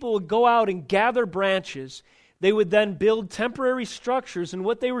the people would go out and gather branches, they would then build temporary structures, and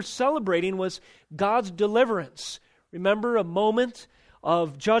what they were celebrating was God's deliverance. Remember a moment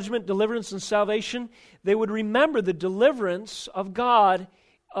of judgment, deliverance, and salvation? They would remember the deliverance of God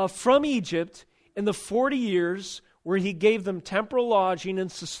from Egypt in the 40 years where He gave them temporal lodging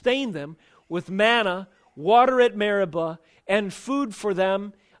and sustained them with manna, water at Meribah, and food for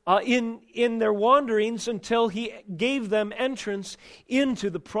them in their wanderings until He gave them entrance into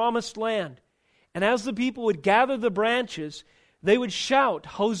the promised land. And as the people would gather the branches, they would shout,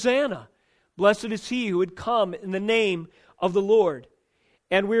 "Hosanna! Blessed is He who would come in the name of the Lord."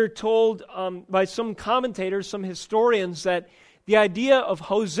 And we're told by some commentators, some historians, that the idea of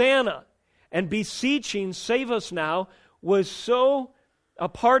Hosanna and beseeching, "Save us now," was so a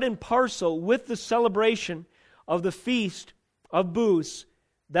part and parcel with the celebration of the Feast of Booths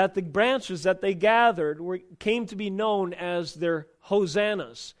that the branches that they gathered came to be known as their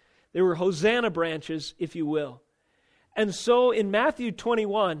hosannas. They were hosanna branches, if you will. And so in Matthew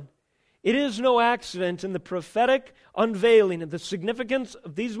 21, it is no accident in the prophetic unveiling of the significance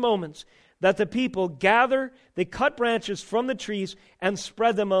of these moments that the people gather, they cut branches from the trees and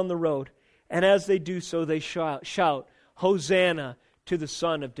spread them on the road. And as they do so, they shout, "Hosanna to the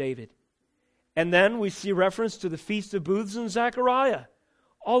Son of David." And then we see reference to the Feast of Booths in Zechariah.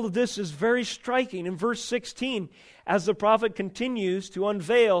 All of this is very striking. In verse 16, as the prophet continues to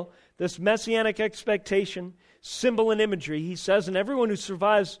unveil this messianic expectation, symbol and imagery, he says, "And everyone who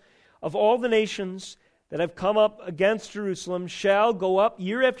survives of all the nations that have come up against Jerusalem shall go up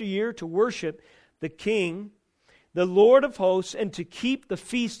year after year to worship the King, the Lord of hosts, and to keep the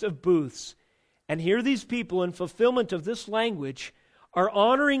Feast of Booths." And here these people, in fulfillment of this language, are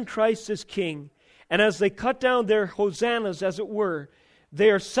honoring Christ as King. And as they cut down their hosannas, as it were, they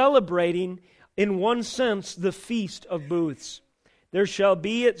are celebrating, in one sense, the Feast of Booths. There shall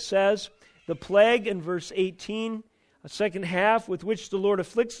be, it says, the plague in verse 18, a second half, with which the Lord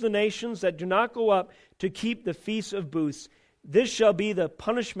afflicts the nations that do not go up to keep the Feast of Booths. This shall be the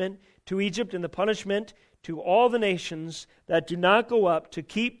punishment to Egypt and the punishment to all the nations that do not go up to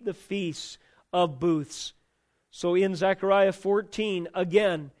keep the Feast of Booths. So in Zechariah 14,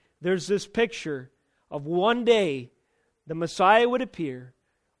 again, there's this picture of one day the Messiah would appear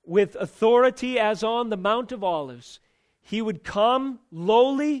with authority as on the Mount of Olives. He would come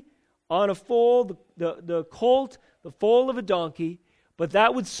lowly on a foal, the colt, the foal of a donkey, but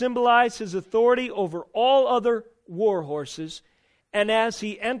that would symbolize His authority over all other war horses. And as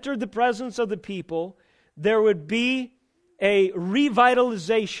He entered the presence of the people, there would be a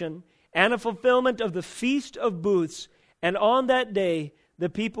revitalization and a fulfillment of the Feast of Booths. And on that day, the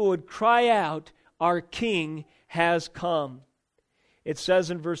people would cry out, "Our King has come." It says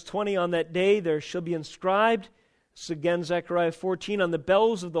in verse 20, "On that day there shall be inscribed," this is again Zechariah 14, "on the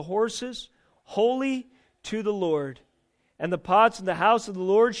bells of the horses, Holy to the Lord. And the pots in the house of the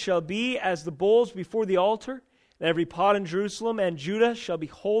Lord shall be as the bowls before the altar. And every pot in Jerusalem and Judah shall be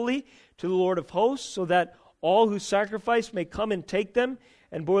holy to the Lord of hosts, so that all who sacrifice may come and take them,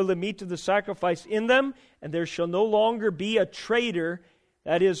 and boil the meat of the sacrifice in them. And there shall no longer be a trader,"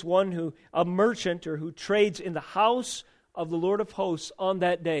 that is, a merchant or who trades in the house of the Lord of hosts on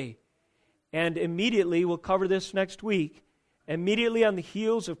that day. And immediately, we'll cover this next week, immediately on the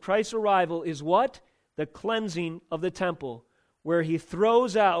heels of Christ's arrival is what? The cleansing of the temple, where He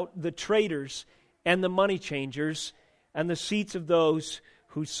throws out the traders and the money changers and the seats of those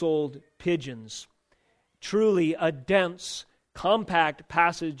who sold pigeons. Truly a dense compact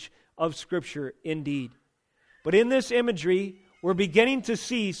passage of Scripture indeed. But in this imagery, we're beginning to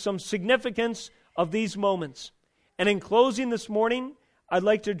see some significance of these moments. And in closing this morning, I'd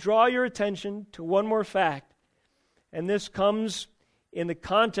like to draw your attention to one more fact. And this comes in the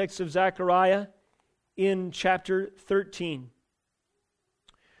context of Zechariah in chapter 13.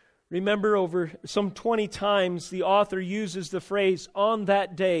 Remember, over some 20 times, the author uses the phrase, on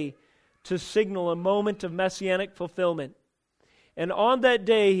that day, to signal a moment of messianic fulfillment. And on that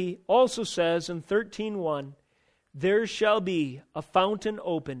day, he also says in 13:1, there shall be a fountain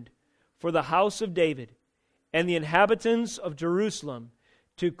opened for the house of David and the inhabitants of Jerusalem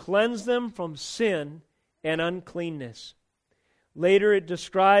to cleanse them from sin and uncleanness. Later it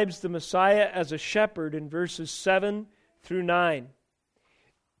describes the Messiah as a shepherd in verses 7 through 9.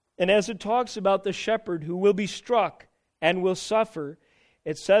 And as it talks about the shepherd who will be struck and will suffer,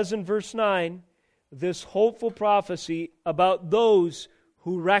 it says in verse 9, this hopeful prophecy about those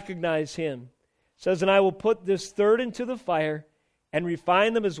who recognize him. It says, and I will put this third into the fire and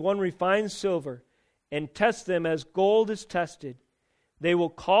refine them as one refines silver and test them as gold is tested. They will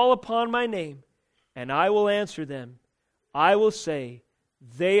call upon my name and I will answer them. I will say,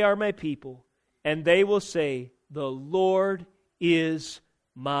 they are my people, and they will say, the Lord is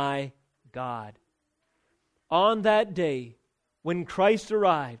my God. On that day, when Christ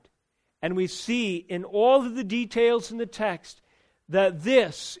arrived, and we see in all of the details in the text that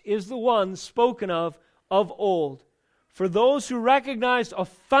this is the one spoken of old. For those who recognized a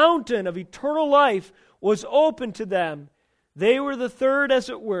fountain of eternal life was open to them, they were the third, as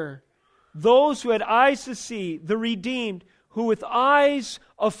it were. Those who had eyes to see, the redeemed, who with eyes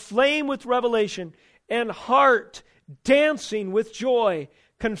aflame with revelation and heart dancing with joy,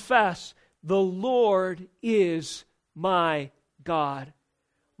 confess, the Lord is my God.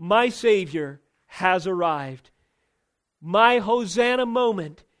 My Savior has arrived. My Hosanna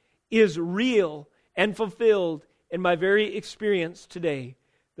moment is real and fulfilled in my very experience today.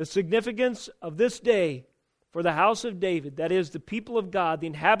 The significance of this day for the house of David, that is, the people of God, the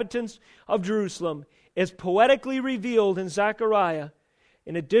inhabitants of Jerusalem, is poetically revealed in Zechariah.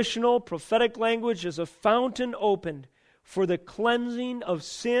 In additional prophetic language is a fountain opened for the cleansing of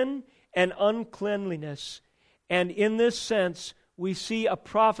sin and uncleanliness. And in this sense, we see a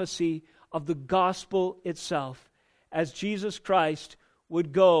prophecy of the gospel itself, as Jesus Christ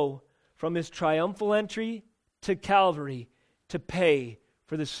would go from his triumphal entry to Calvary to pay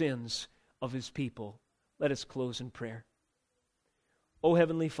for the sins of his people. Let us close in prayer. O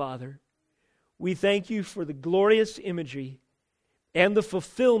Heavenly Father, we thank you for the glorious imagery and the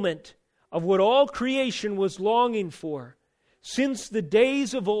fulfillment of what all creation was longing for since the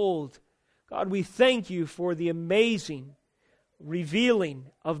days of old. God, we thank you for the amazing revealing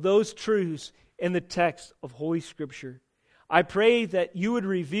of those truths in the text of Holy Scripture. I pray that you would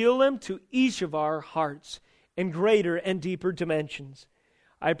reveal them to each of our hearts in greater and deeper dimensions.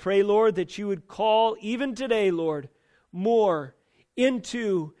 I pray, Lord, that you would call even today, Lord, more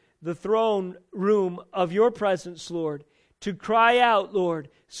into the throne room of your presence, Lord, to cry out, Lord,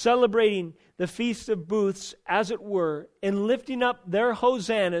 celebrating the Feast of Booths, as it were, and lifting up their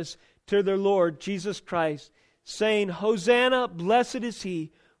hosannas to their Lord Jesus Christ, saying, Hosanna, blessed is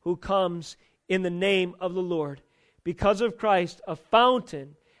he who comes in the name of the Lord. Because of Christ, a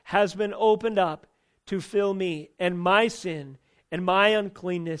fountain has been opened up to fill me, and my sin and my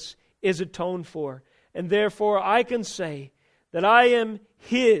uncleanness is atoned for. And therefore I can say that I am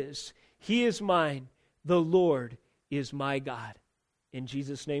his, he is mine, the Lord is my God. In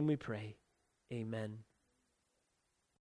Jesus' name we pray. Amen.